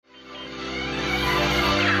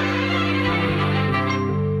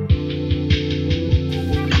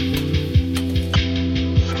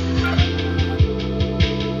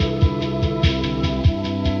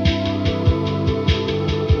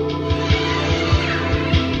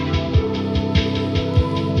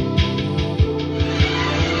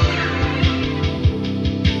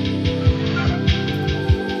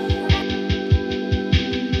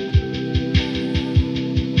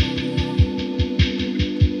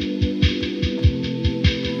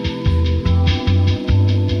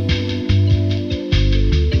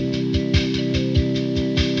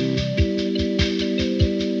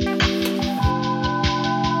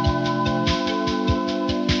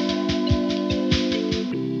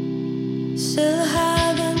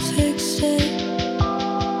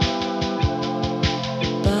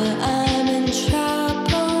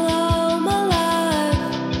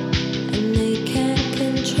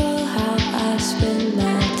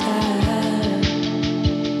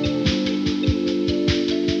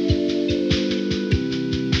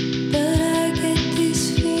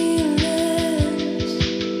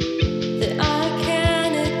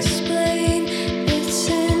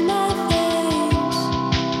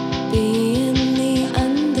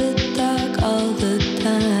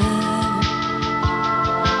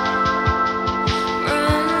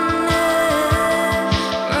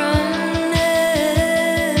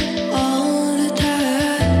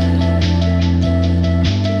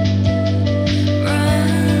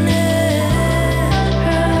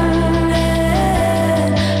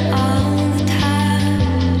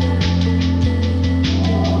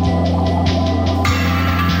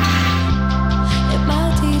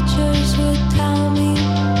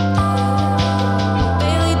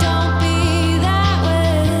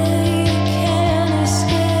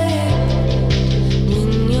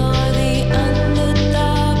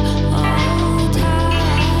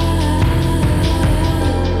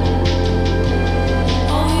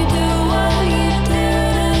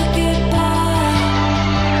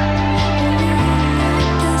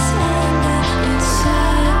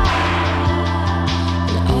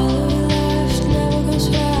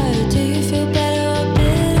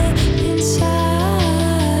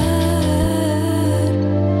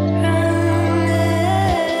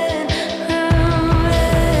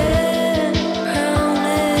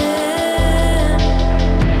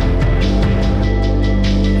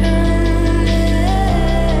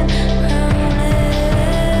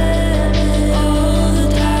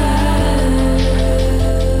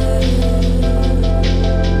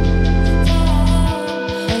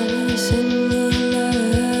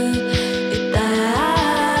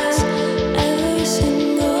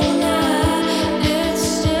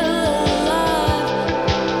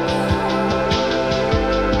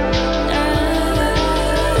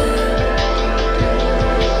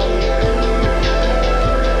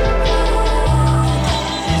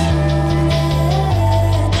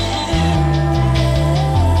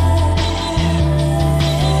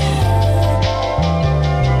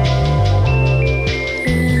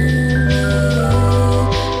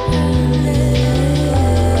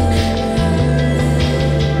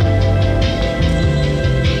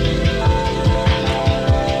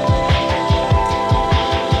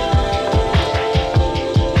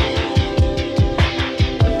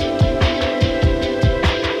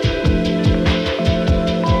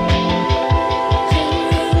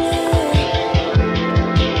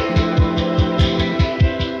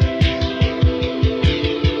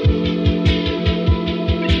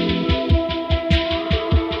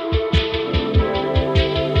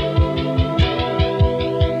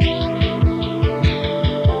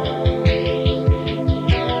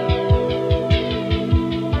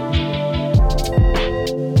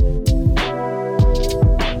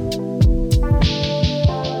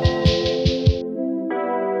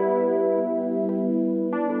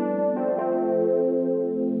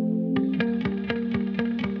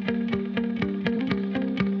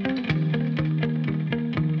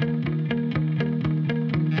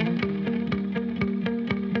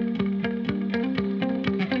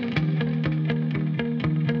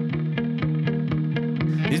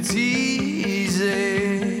It's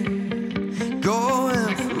easy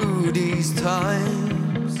going through these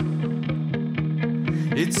times.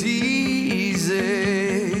 It's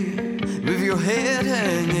easy with your head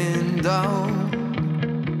hanging down.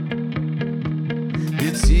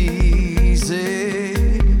 It's easy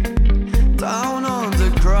down on the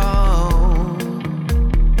ground.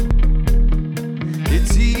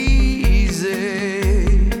 It's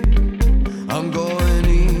easy, I'm going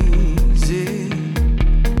easy.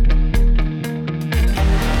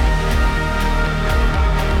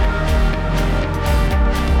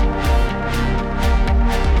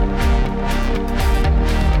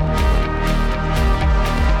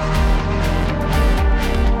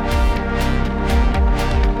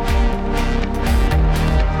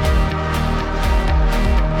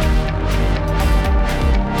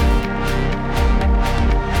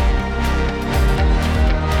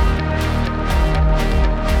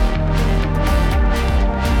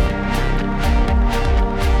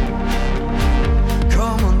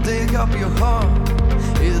 Up your heart,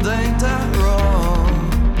 it ain't that wrong.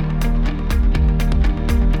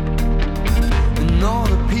 And all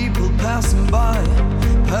the people passing by,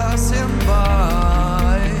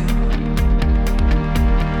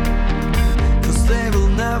 cause they will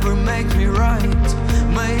never make me right,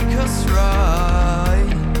 make us right.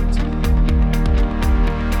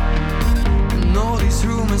 And all these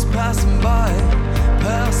rumors passing by.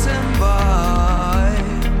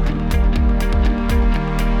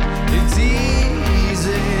 It's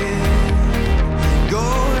easy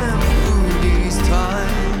going through these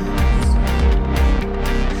times.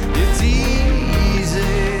 It's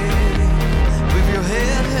easy with your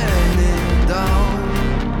head hanging down.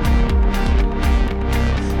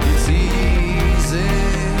 It's easy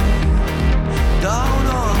down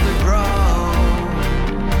on the ground.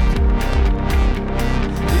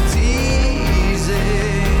 It's easy,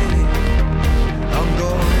 I'm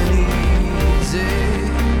going easy.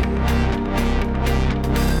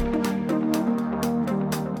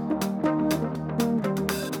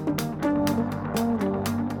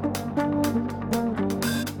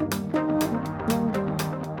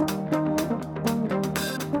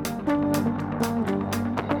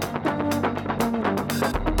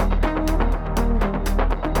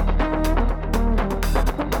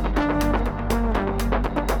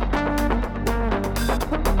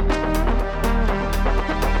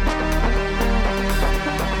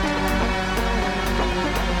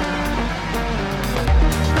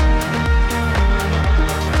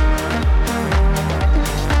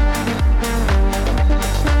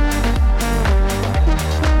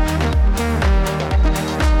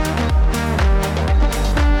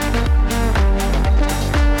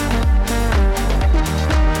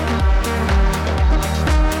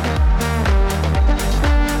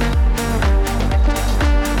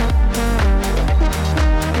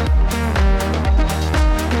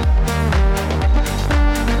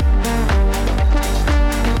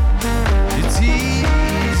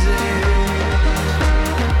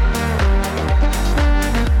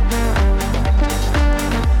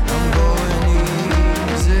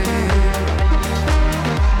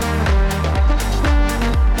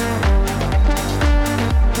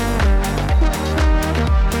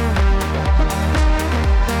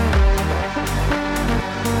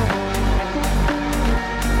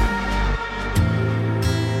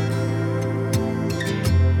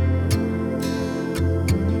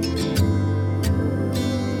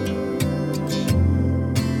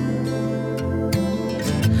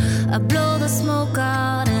 I blow the smoke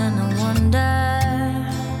out and I wonder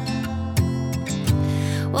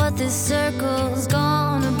what this circle's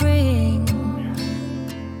gonna bring.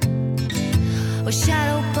 We're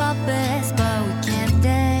shadow puppets, but we can't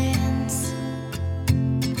dance.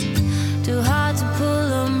 Too hard to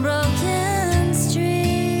pull on broken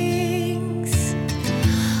strings.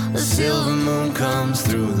 The silver moon comes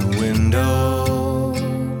through the window,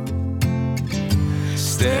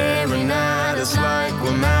 staring at us like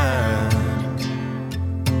we're mad.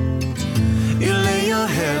 You lay your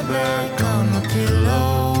head back on the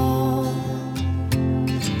pillow,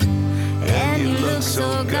 and you look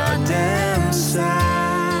so goddamn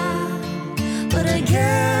sad. But I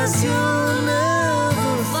guess you'll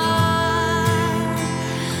never find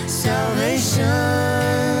salvation.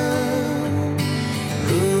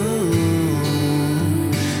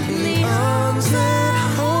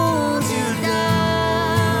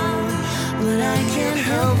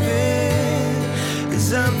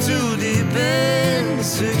 I'm too deep in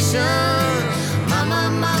this fiction.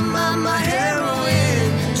 My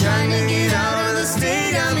heroine, trying to get out of the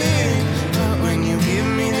state I'm in. But when you give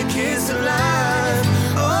me the kiss of life,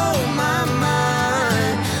 oh,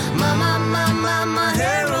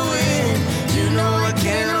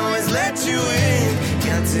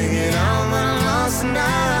 to get on, but I'm lost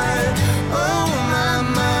tonight. Oh my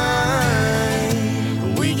mind,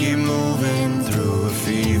 we keep moving through a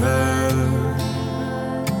fever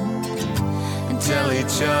and tell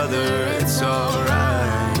each other it's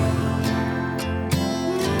alright.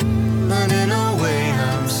 But in a way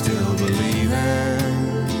I'm still believing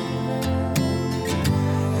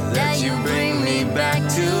that you bring me back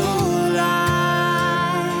to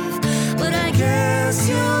life. But I guess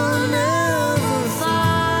you'll never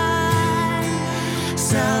find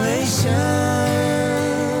salvation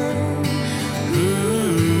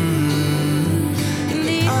in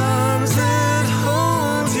the arms that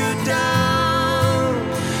hold you down.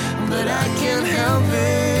 But I can't help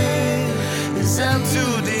it, 'cause I'm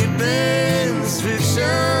too deep in this fiction.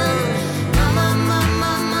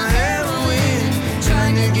 My heroine,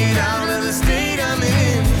 trying to get out of the state I'm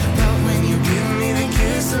in. But when you give me the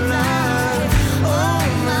kiss of life, oh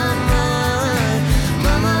my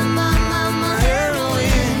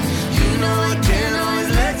heroine, you know I can't always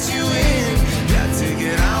let you in. Got to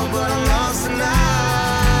get out, but I'm lost tonight.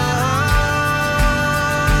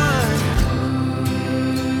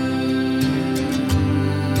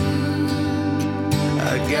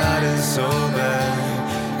 I got it so bad,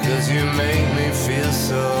 'cause you make me feel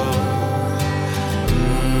so.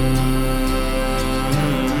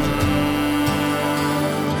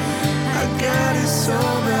 I got it so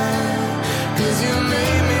bad, 'cause you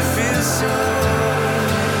make me feel so.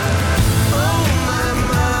 Oh my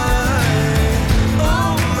mind,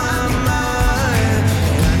 oh my mind.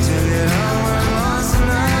 Got to get out, but I'm lost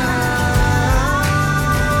tonight.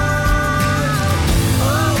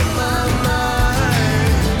 Oh my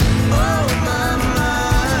mind, oh my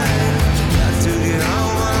mind. Got to get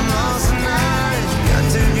out, but I'm lost tonight. Got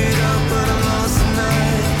to get up, but I'm lost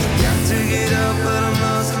tonight. Got to get up, but I'm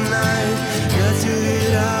lost tonight. Got to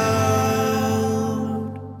get out.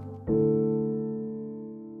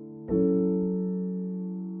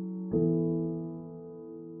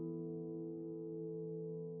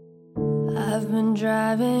 I've been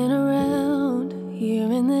driving around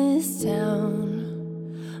here in this town,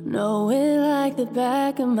 know it like the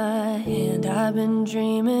back of my hand. I've been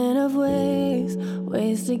dreaming of ways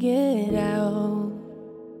to get out.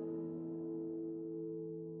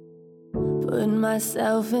 Put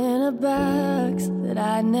myself in a box that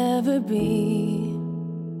I'd never be.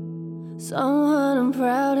 Someone I'm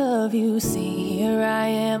proud of, you see. Here I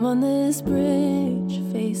am on this bridge,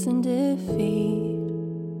 facing defeat.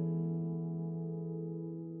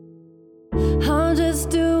 I'm just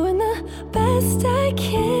doing the best I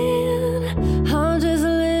can. I'm just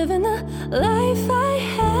living the life I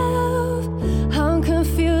have. I'm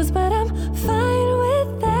confused, but I'm fine with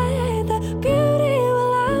that. The beauty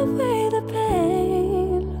will outweigh the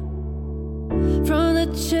pain. From the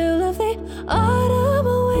chill of the autumn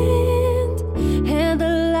wind and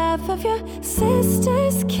the laugh of your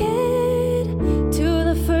sister's kid, to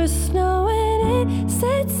the first snow when it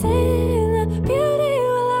sets in. The beauty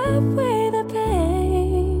will outweigh the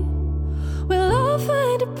pain. We'll all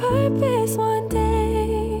find a purpose one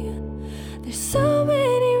day. There's so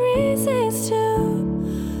many reasons to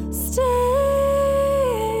stay.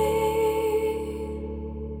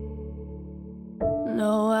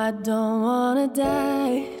 No, I don't wanna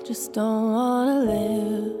die, just don't wanna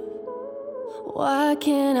live. Why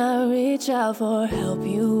can't I reach out for help?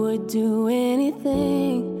 You would do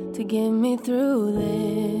anything to get me through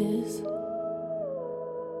this.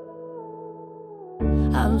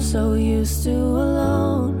 I'm so used to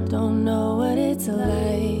alone, don't know what it's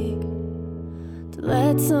like to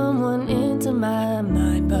let someone into my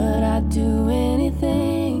mind, but I'd do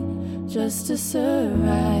anything just to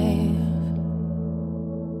survive.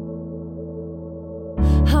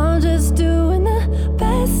 I'm just doing the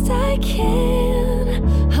best I can.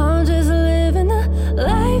 I'm just living the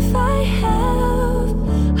life I have.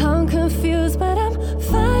 I'm confused, but I'm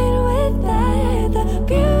fine with that. The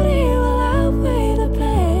beauty will outweigh the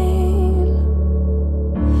pain.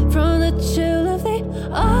 From the chill of the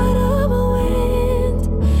autumn wind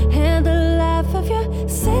and the laugh of your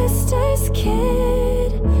sister's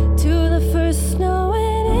kid, to the first snow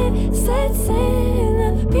when it sets in.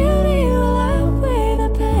 The beauty will outweigh the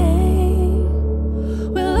pain.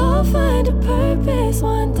 We'll all find a purpose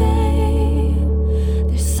one day.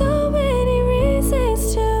 There's so many reasons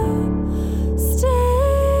to stay.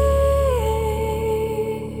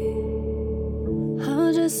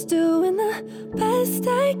 I'm just doing the best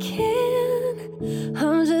I can.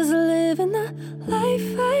 I'm just living the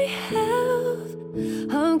life I have.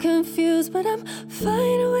 I'm confused, but I'm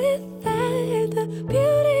fine with that. The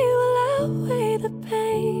beauty will outweigh the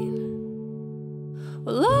pain.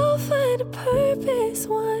 We'll all find a purpose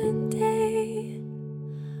one day.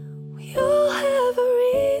 We all have a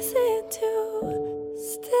reason to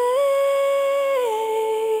stay.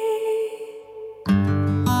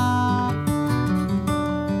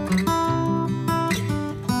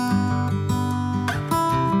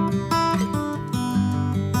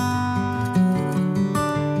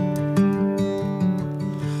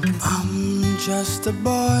 I'm just a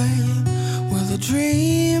boy with a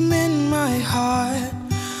dream in my heart,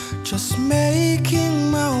 just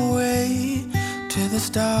making my way to the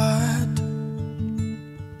start.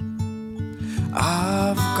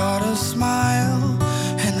 I've got a smile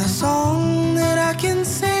and a song that I can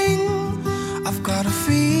sing. I've got a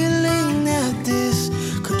feeling that this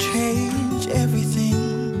could change everything.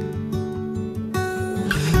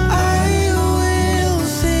 I will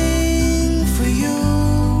sing for you.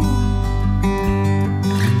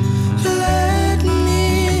 Let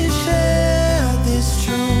me share this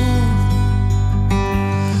truth.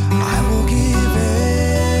 I will give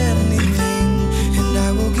anything, and I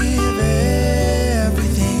will give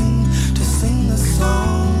everything to sing the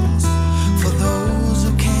songs for those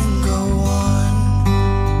who can't go on.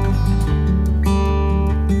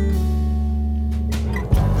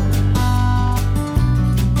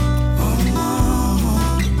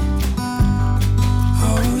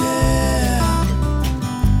 Oh yeah,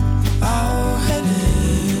 oh hey.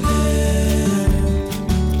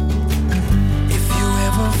 If you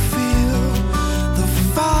ever feel the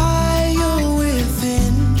fire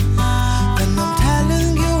within, then I'm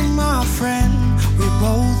telling you, my friend, we're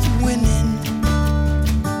both winning.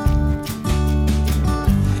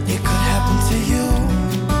 It could happen to you,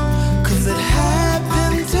 'cause it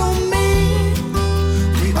happened to me.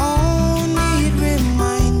 We all need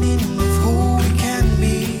reminding of who we can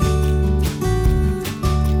be.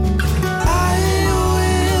 I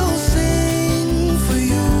will sing for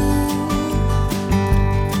you.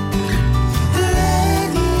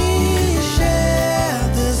 Let me share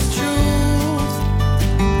this truth.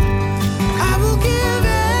 I will give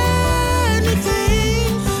anything,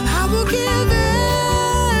 I will give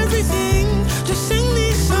everything to sing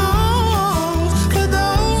these songs for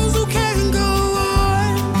those who can't go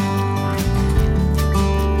on.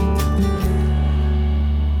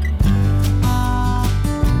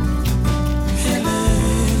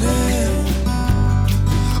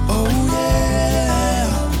 Oh yeah,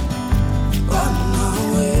 on my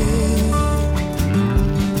way.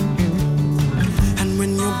 And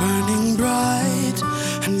when you're burning bright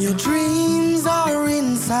and your dreams are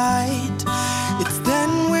in sight, it's then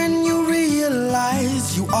when you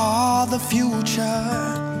realize you are the future.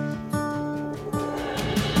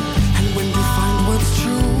 And when you find what's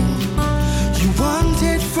true, you want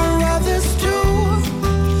it for others too.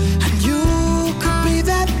 And you could be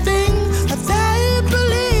that thing that they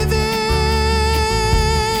believe in.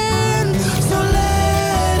 So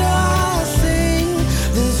let us sing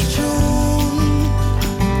this tune.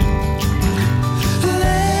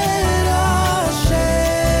 Let us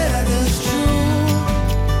share this truth.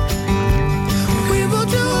 We will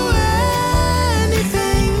do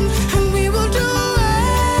anything, and we will do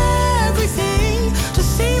everything to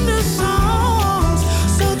sing the songs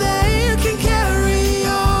so they can carry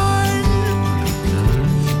on.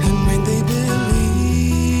 And when they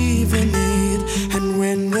believe in it, and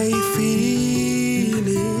when they feel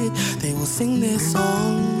it, they will sing their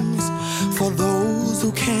songs for those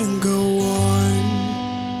who can't go on.